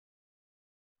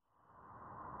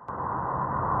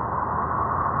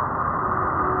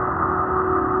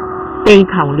地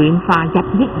球暖化日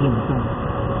益嚴重，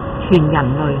全人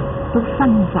類都身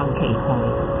受其害。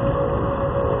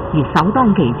而首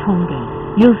當其衝嘅，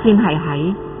要算係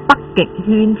喺北極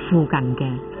圈附近嘅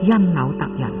因紐特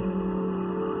人。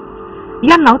因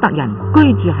紐特人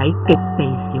居住喺極地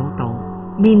小島，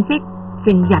面積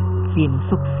正日漸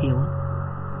縮小。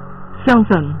相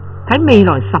信喺未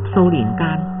來10數年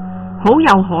間，好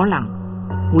有可能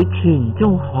會全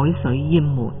遭海水淹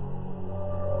沒。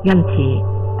因此，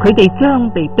佢哋將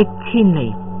被迫遷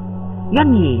離，因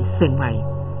而成為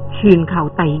全球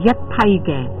第一批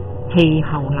嘅氣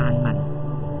候難民。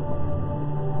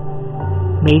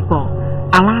美國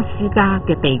阿拉斯加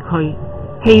嘅地區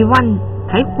氣溫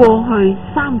喺過去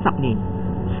30年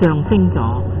上升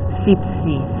咗攝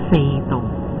氏4度，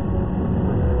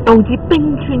導致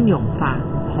冰川融化，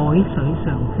海水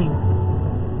上升。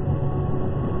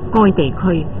該地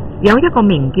區有一個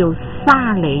名叫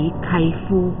沙里契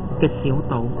夫嘅小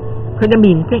島，佢嘅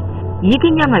面積已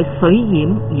經因為水淹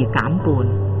而減半，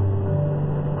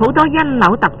好多因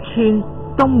紐特村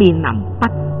都面臨不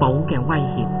保嘅威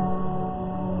脅。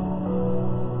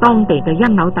當地嘅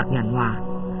因紐特人話，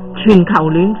全球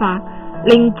暖化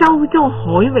令周遭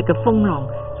海域嘅風浪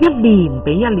一年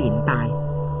比一年大，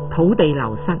土地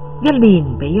流失一年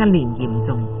比一年嚴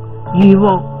重，漁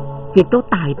獲亦都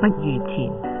大不如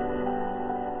前。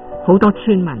好多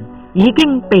村民已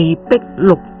經被迫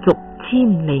陸續遷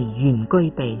離原居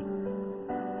地。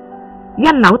因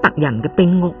紐特人嘅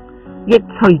冰屋亦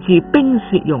隨住冰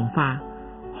雪融化，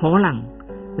可能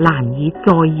難以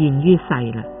再現於世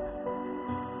啦。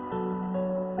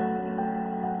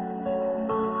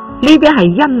呢啲係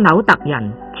因紐特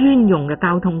人專用嘅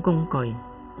交通工具，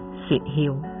雪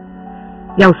橇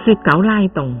由雪狗拉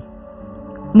動，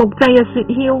木製嘅雪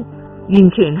橇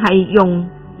完全係用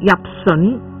入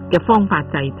榫嘅方法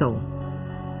製造，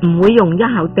唔會用一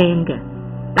口釘嘅，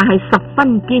但係十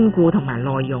分堅固同埋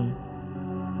耐用。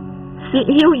雪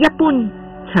橇一般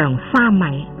長3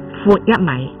米，闊1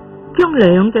米，將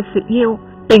2隻雪橇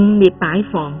並列擺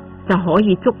放就可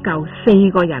以足夠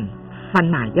4個人瞓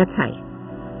埋一齊，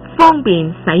方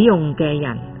便使用嘅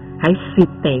人喺雪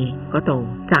地嗰度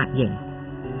紮營。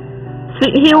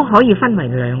雪橇可以分為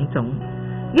2種，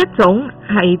一種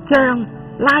係將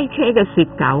拉車嘅雪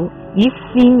狗以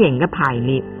線型嘅排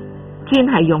列，專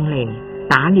係用嚟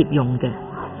打獵用嘅；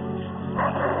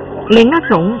另一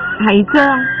種係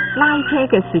將拉車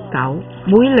嘅雪狗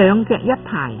每2隻一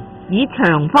排，以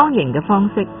長方形嘅方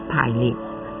式排列，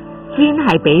專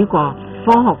係俾個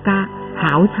科學家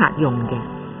考察用嘅，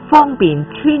方便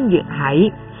穿越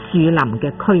喺樹林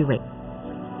嘅區域。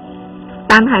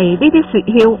但係呢啲雪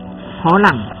橇可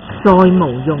能再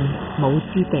無用武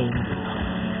之地，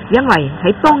因為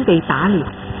喺當地打獵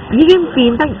已經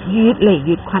變得越嚟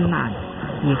越困難，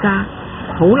而家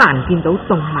好難見到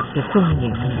動物嘅蹤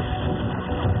影。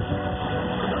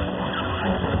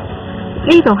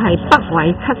呢度係北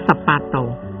緯78度，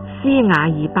斯瓦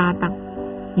爾巴德，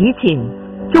以前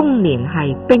終年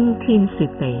係冰天雪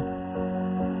地，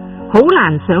好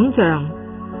難想象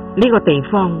呢個地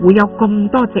方會有咁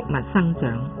多植物生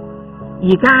長，而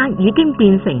家已經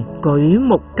變成舉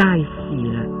目皆是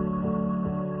啦。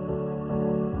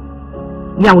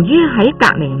由於喺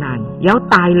格陵蘭有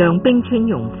大量冰川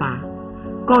融化，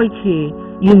該處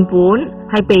原本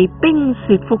係被冰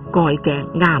雪覆蓋嘅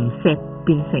岩石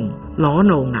變成裸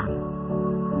露岩，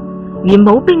而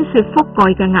冇冰雪覆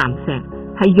蓋嘅岩石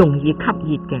係容易吸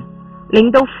熱嘅，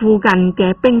令到附近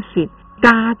嘅冰雪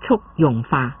加速融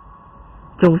化，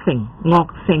造成惡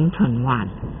性循環。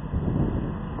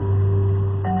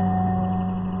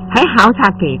喺考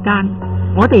察期間，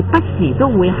我哋不時都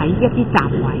會喺一啲站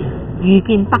位遇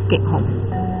見北極熊。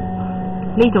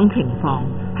呢種情況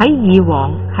喺以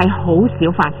往係好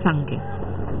少發生嘅。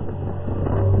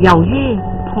由於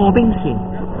破冰船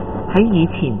喺以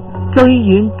前最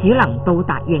遠只能到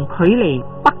達仍距離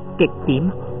北極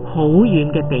點好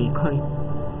遠嘅地區，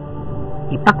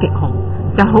而北極熊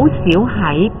就好少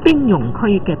喺冰融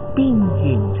區嘅邊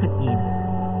緣出現，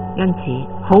因此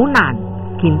好難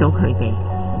見到佢哋。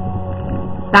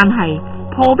但係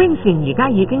破冰船而家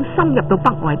已經深入到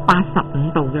北緯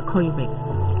85度嘅區域，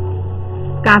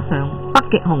加上北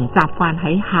極熊習慣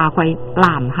喺夏季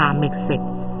南下覓食，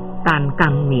但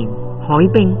近年海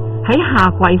冰喺夏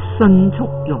季迅速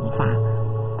融化，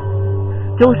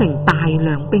造成大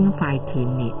量冰塊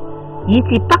斷裂，以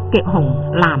致北極熊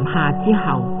南下之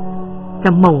後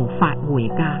就無法回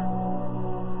家，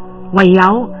唯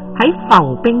有喺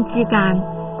浮冰之間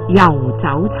遊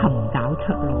走尋找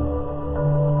出路。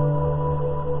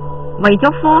為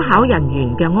咗科考人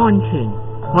員嘅安全，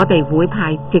我哋會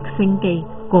派直升機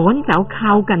趕走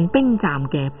靠近冰站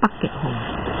嘅北極熊，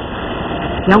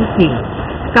有時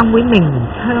更會鳴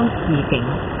槍示警，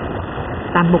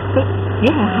但目的只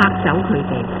係嚇走佢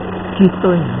哋，絕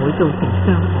對唔會造成傷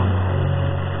害。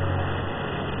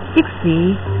即使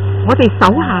我哋手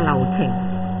下留情，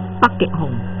北極熊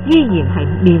依然係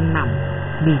面臨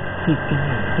滅絕嘅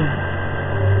危機。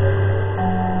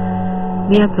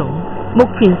呢一種目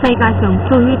前世界上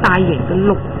最大型嘅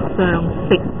陸上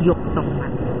食肉動物，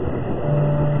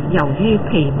由於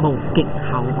皮毛極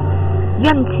厚，因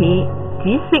此只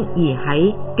適宜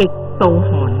喺極度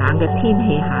寒冷嘅天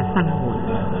氣下生活。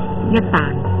一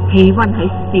旦氣溫喺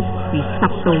攝氏10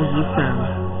度以上，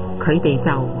佢哋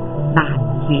就難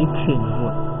以存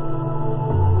活。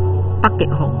北極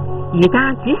熊而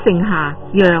家只剩下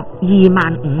約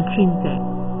25,000隻。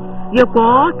若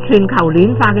果全球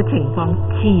暖化嘅情況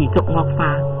持續惡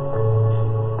化，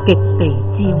極地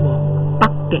之王北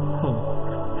極熊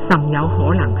甚有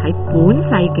可能喺本世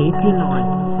紀之內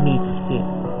滅絕。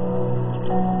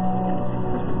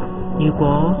如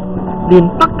果連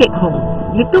北極熊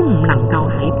亦都唔能夠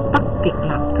喺北極立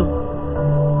足，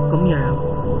咁樣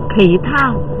其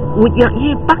他活躍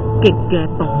於北極嘅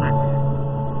動物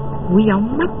會有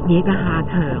乜嘢嘅下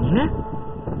場呢？